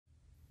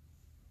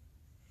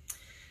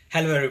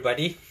Hello,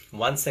 everybody.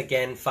 Once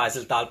again,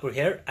 Faisal Talpur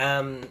here.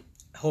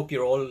 Hope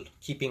you're all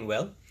keeping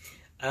well.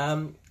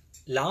 Um,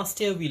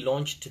 Last year, we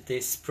launched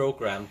this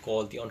program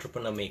called the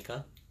Entrepreneur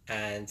Maker,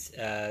 and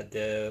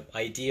the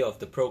idea of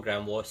the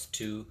program was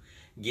to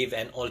give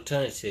an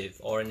alternative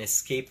or an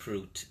escape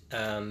route,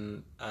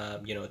 for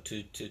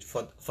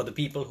the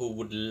people who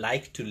would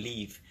like to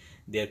leave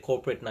their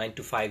corporate 9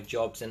 to 5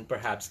 jobs and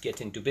perhaps get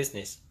into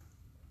business.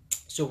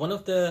 So one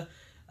of the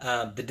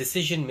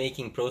decision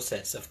making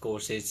process, of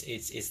course,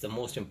 is the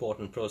most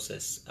important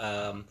process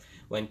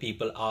when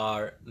people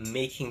are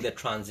making the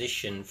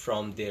transition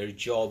from their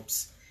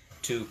jobs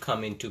to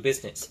come into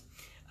business.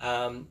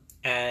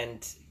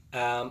 And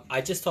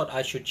I just thought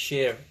I should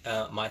share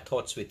my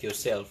thoughts with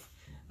yourself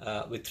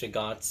with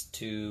regards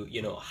to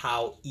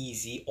how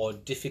easy or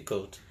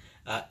difficult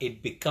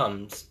it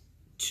becomes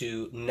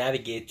to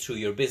navigate through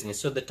your business.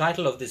 So the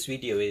title of this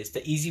video is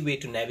The Easy Way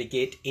to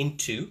Navigate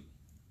Into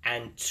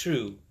and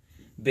Through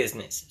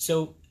Business.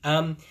 So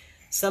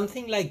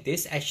something like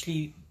this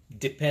actually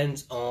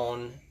depends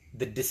on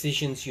the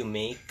decisions you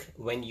make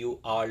when you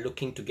are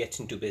looking to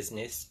get into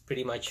business,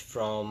 pretty much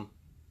from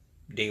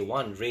day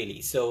one,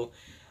 really. So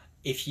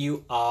if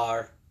you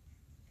are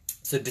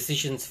so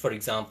decisions, for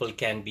example,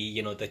 can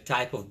be the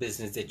type of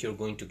business that you're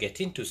going to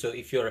get into. So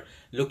if you're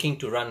looking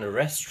to run a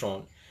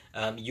restaurant,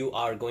 you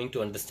are going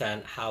to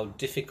understand how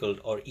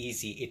difficult or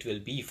easy it will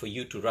be for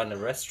you to run a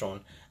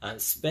restaurant,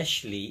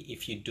 especially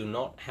if you do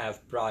not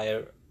have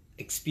prior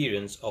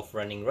experience of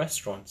running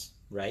restaurants,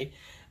 right?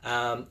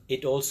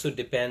 It also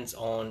depends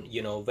on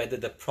whether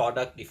the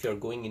product, if you're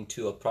going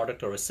into a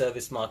product or a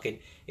service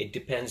market, it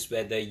depends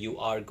whether you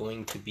are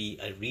going to be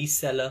a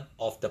reseller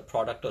of the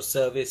product or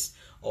service,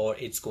 or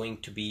it's going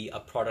to be a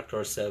product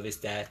or service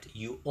that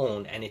you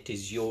own and it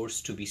is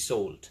yours to be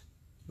sold,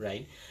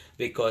 right?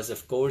 Because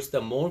of course, the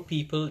more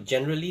people in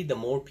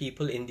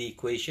the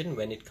equation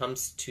when it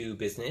comes to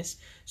business.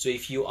 So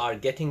if you are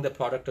getting the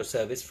product or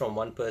service from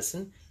one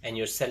person and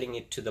you're selling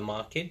it to the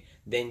market,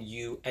 then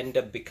you end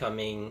up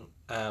becoming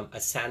a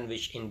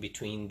sandwich in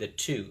between the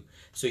two.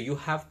 So you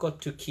have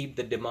got to keep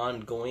the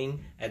demand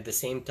going. At the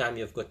same time,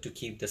 you've got to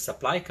keep the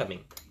supply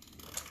coming,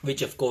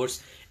 which of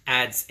course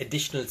adds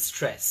additional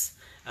stress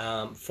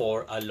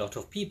for a lot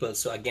of people.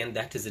 So again,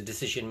 that is a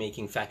decision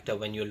making factor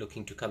when you're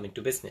looking to come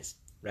into business,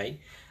 right?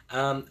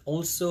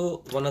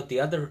 Also, one of the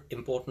other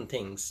important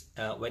things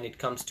when it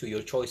comes to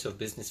your choice of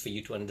business for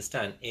you to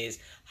understand is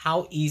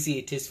how easy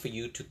it is for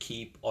you to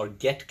keep or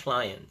get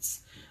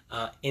clients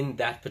in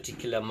that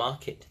particular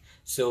market.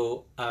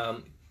 So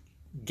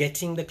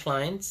getting the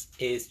clients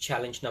is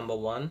challenge number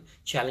one.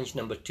 Challenge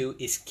number two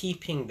is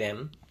keeping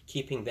them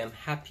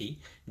happy.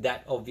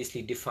 That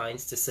obviously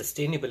defines the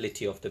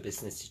sustainability of the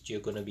business that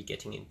you're going to be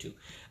getting into.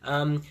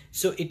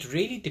 So it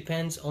really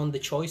depends on the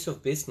choice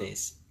of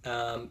business,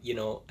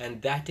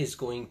 and that is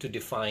going to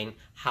define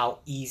how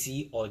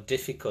easy or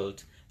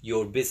difficult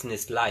your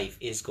business life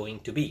is going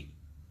to be,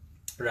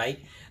 right?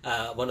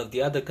 One of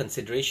the other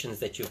considerations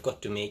that you've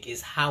got to make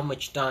is how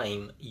much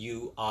time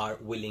you are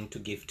willing to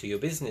give to your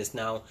business.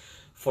 Now,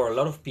 for a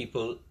lot of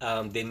people,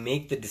 they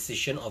make the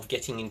decision of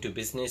getting into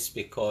business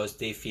because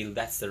they feel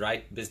that's the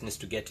right business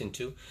to get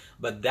into,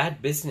 but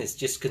that business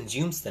just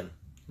consumes them,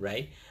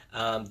 right?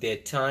 Their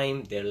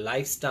time, their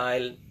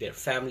lifestyle, their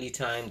family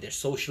time, their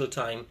social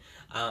time,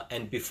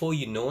 and before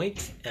you know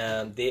it,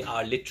 they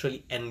are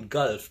literally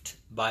engulfed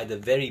by the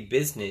very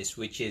business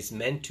which is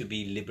meant to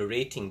be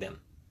liberating them.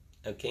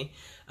 Okay,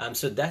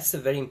 so that's a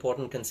very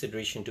important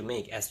consideration to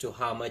make as to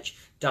how much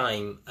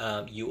time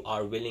you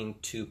are willing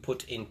to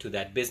put into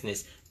that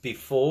business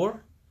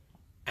before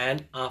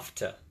and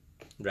after,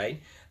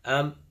 right?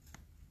 So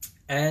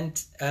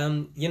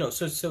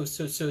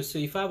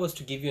if I was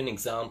to give you an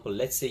example,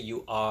 let's say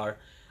you are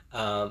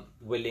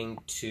willing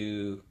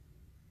to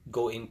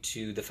go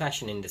into the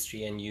fashion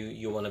industry and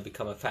you want to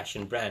become a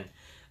fashion brand,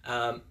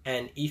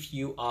 and if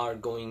you are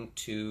going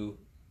to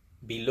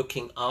be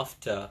looking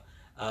after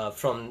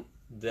from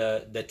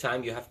the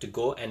time you have to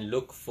go and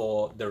look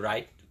for the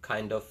right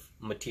kind of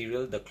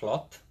material, the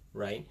cloth,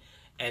 right?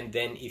 And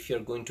then if you're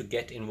going to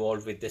get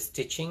involved with the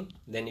stitching,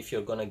 then if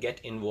you're going to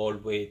get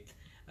involved with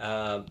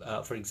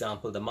for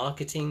example, the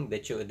marketing,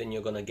 then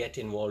you're going to get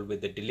involved with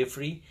the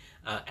delivery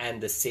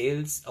and the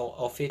sales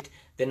of it.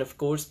 Then of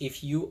course,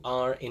 if you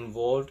are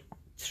involved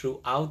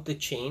throughout the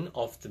chain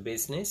of the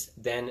business,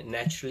 then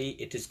naturally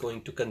it is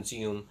going to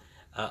consume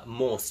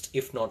most,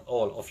 if not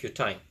all, of your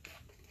time,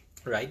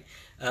 right?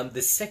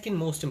 The second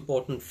most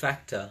important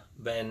factor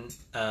when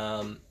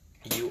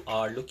you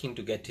are looking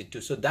to get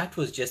into, so that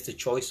was just the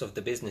choice of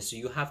the business. So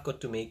you have got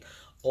to make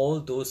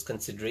all those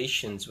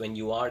considerations when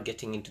you are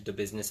getting into the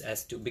business,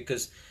 as to,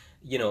 because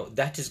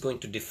that is going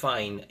to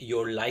define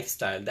your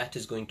lifestyle, that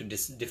is going to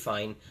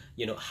define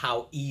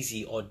how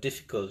easy or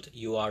difficult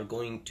you are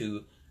going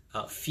to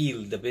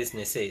feel the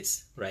business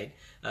is, right?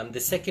 The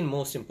second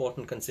most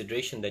important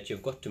consideration that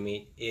you've got to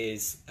make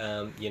is,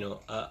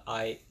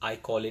 I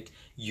call it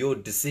your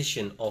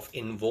decision of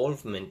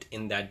involvement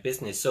in that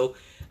business. So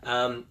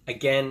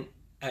again,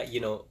 I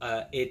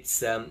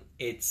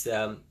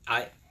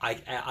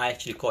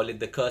actually call it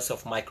the curse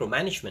of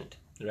micromanagement,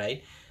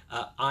 right?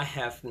 I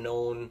have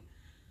known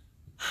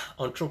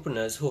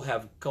entrepreneurs who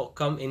have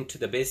come into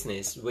the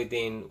business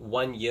within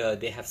 1 year.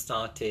 They have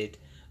started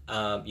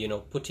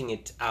putting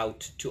it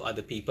out to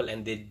other people,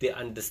 and they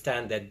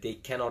understand that they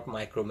cannot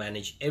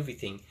micromanage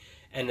everything.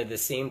 And at the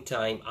same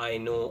time, I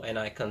know and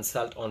I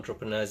consult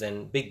entrepreneurs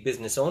and big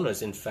business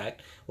owners, in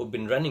fact, who've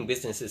been running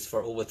businesses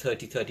for over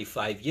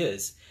 30-35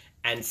 years,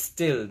 and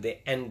still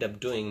they end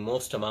up doing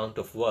most amount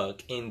of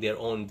work in their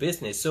own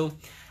business. So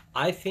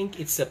I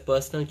think it's a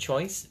personal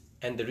choice,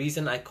 and the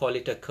reason I call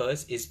it a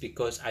curse is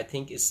because I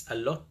think it's a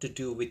lot to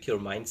do with your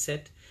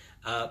mindset.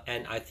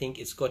 And I think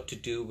it's got to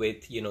do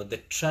with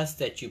the trust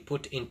that you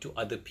put into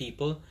other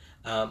people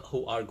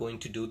who are going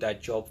to do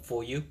that job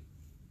for you.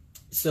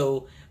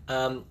 So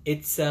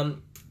it's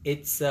an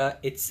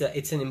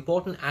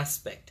important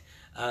aspect.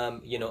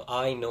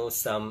 I know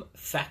some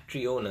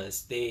factory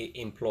owners, they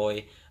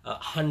employ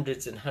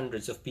hundreds and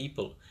hundreds of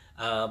people,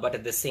 but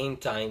at the same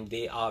time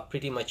they are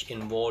pretty much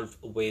involved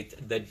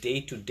with the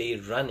day-to-day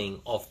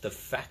running of the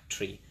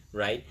factory,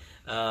 right?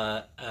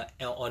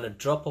 On a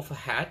drop of a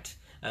hat,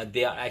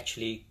 they are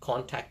actually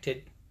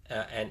contacted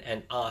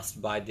and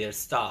asked by their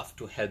staff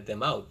to help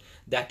them out.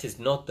 That is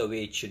not the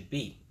way it should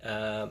be,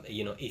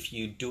 if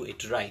you do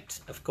it right,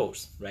 of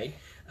course, right?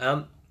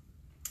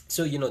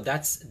 So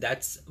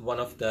that's one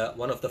of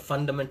the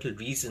fundamental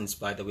reasons,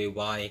 by the way,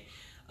 why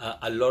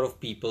a lot of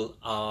people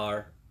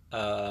are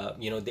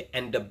they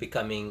end up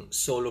becoming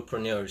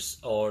solopreneurs,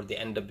 or they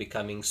end up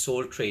becoming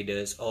sole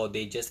traders, or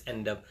they just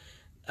end up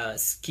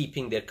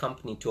keeping their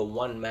company to a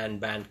one-man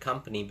band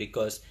company,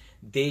 because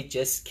they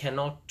just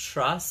cannot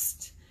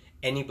trust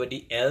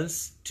anybody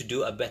else to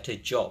do a better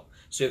job.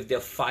 So if there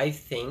are five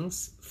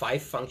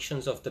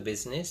functions of the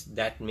business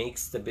that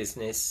makes the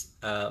business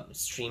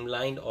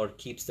streamlined or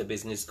keeps the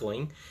business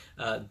going,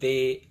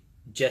 they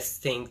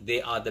just think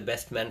they are the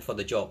best man for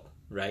the job,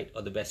 right?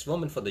 Or the best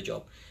woman for the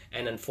job.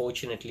 And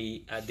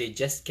unfortunately, they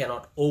just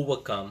cannot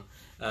overcome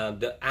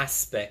the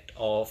aspect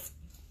of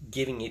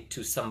giving it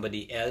to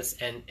somebody else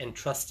and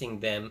entrusting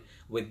them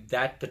with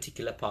that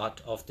particular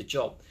part of the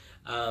job.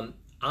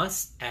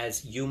 Us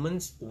as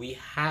humans, we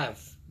have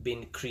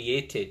been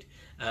created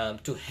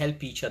to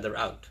help each other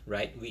out,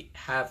 right? We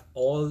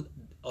all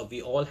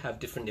have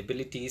different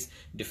abilities,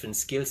 different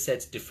skill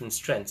sets, different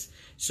strengths.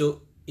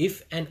 So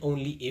if and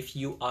only if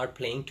you are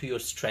playing to your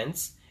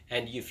strengths,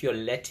 and if you're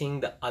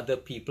letting the other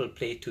people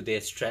play to their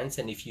strengths,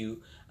 and if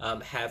you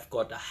have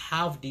got a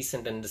half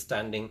decent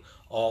understanding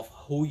of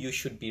who you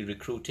should be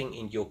recruiting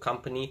in your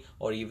company,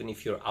 or even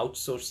if you're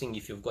outsourcing,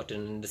 if you've got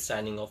an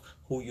understanding of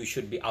who you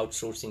should be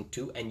outsourcing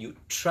to, and you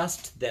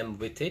trust them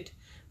with it,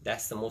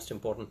 that's the most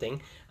important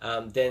thing.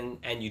 And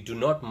you do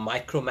not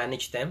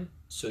micromanage them,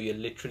 so you're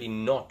literally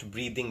not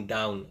breathing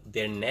down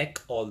their neck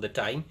all the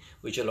time,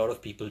 which a lot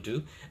of people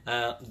do.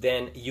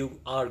 Then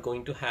you are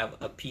going to have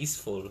a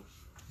peaceful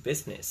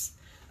business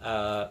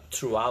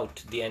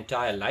throughout the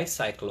entire life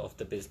cycle of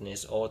the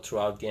business, or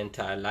throughout the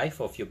entire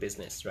life of your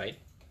business, right?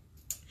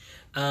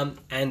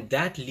 And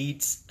that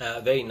leads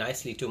very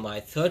nicely to my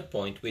third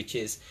point, which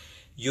is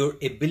your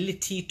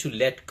ability to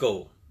let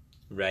go,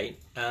 right?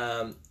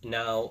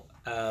 Now,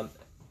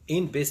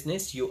 in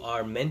business, you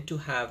are meant to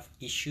have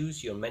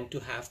issues, you're meant to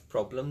have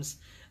problems,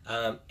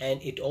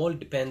 and it all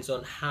depends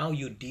on how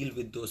you deal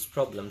with those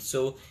problems.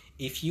 So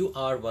if you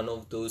are one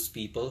of those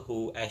people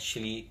who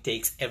actually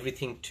takes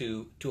everything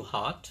to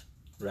heart,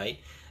 right?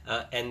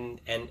 And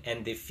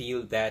they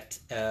feel that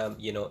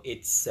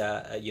it's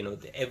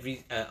on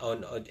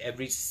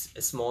every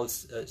small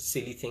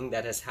silly thing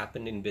that has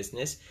happened in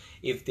business,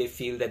 if they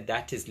feel that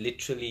that is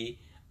literally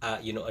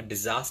a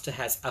disaster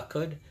has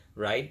occurred,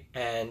 right?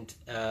 And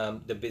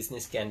the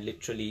business can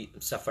literally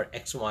suffer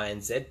X, Y,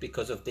 and Z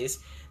because of this.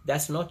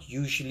 That's not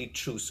usually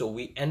true. So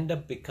we end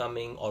up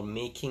becoming or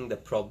making the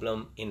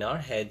problem in our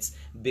heads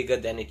bigger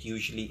than it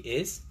usually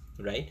is,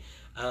 right?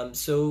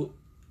 So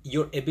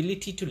your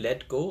ability to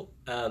let go,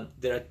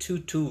 there are two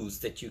tools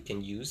that you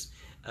can use,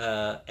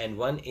 and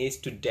one is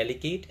to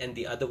delegate and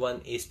the other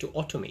one is to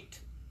automate,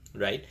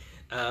 right?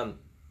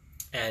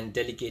 And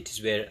delegate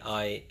is where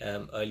I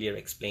earlier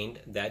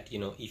explained that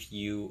if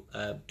you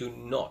do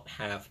not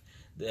have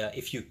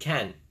if you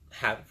can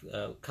have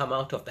come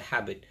out of the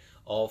habit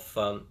of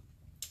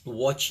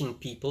watching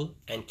people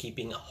and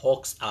keeping a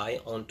hawk's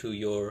eye onto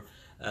your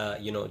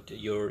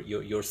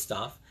your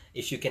staff,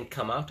 if you can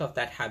come out of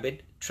that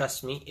habit,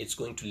 trust me, it's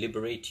going to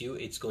liberate you.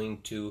 It's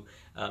going to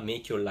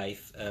make your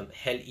life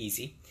hell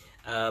easy.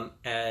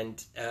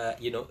 And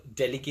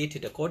delegate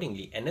it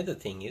accordingly. Another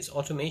thing is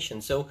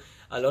automation. So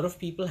a lot of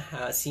people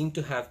seem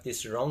to have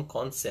this wrong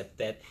concept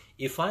that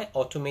if I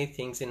automate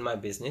things in my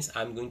business,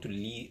 I'm going to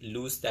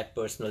lose that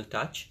personal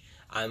touch.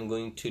 I'm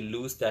going to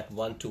lose that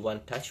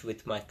one-to-one touch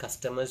with my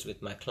customers, with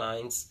my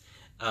clients,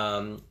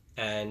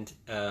 and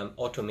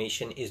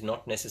automation is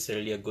not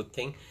necessarily a good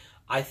thing.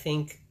 I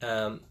think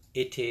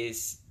it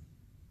is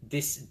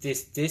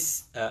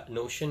this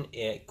notion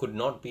could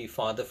not be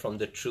farther from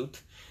the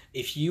truth.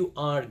 if you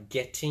are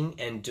getting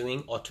and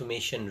doing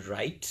automation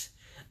right,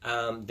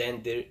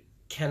 then there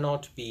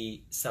cannot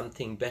be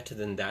something better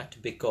than that,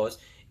 because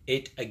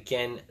it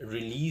again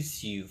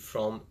relieves you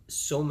from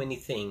so many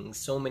things,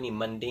 so many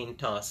mundane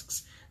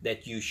tasks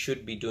that you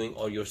should be doing,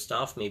 or your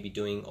staff may be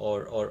doing,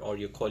 or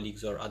your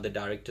colleagues or other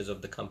directors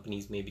of the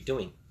companies may be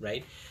doing,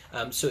 right?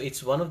 So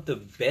it's one of the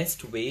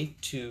best way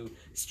to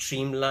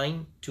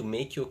streamline, to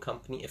make your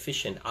company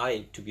efficient.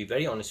 To be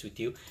very honest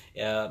with you,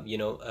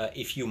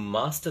 if you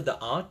master the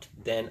art,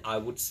 then I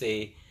would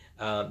say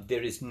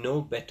there is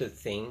no better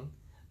thing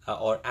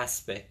or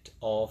aspect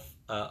of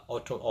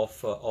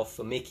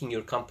making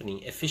your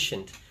company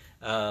efficient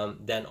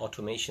than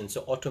automation.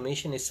 So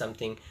automation is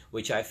something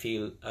which I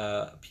feel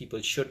people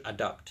should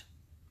adopt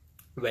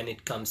when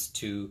it comes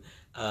to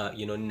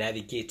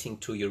navigating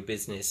through your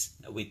business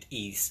with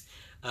ease.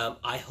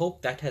 I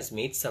hope that has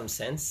made some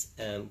sense,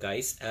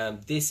 guys.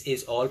 This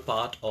is all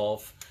part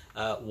of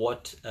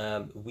what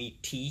we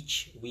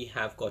teach. We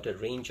have got a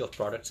range of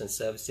products and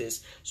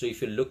services. So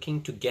if you're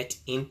looking to get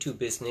into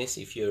business,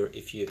 if you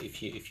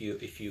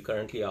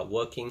currently are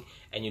working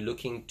and you're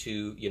looking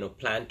to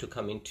plan to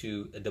come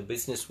into the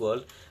business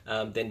world,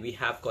 then we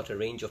have got a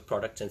range of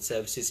products and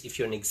services. If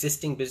you're an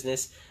existing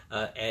business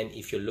and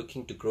if you're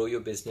looking to grow your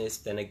business,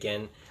 then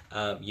again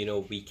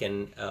we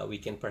can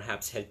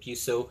perhaps help you.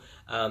 So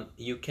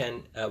you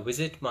can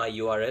visit my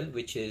URL,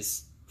 which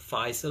is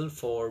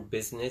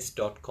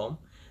faisalforbusiness.com.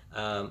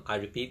 I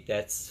repeat,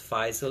 that's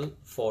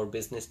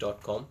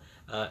faisalforbusiness.com,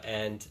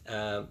 and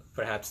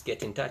perhaps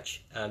get in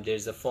touch.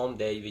 There's a form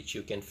there which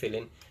you can fill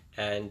in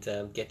and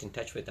get in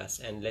touch with us,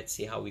 and let's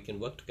see how we can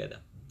work together.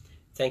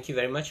 Thank you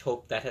very much.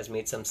 Hope that has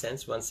made some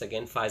sense. Once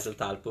again, Faisal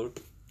Talpur.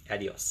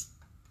 Adios.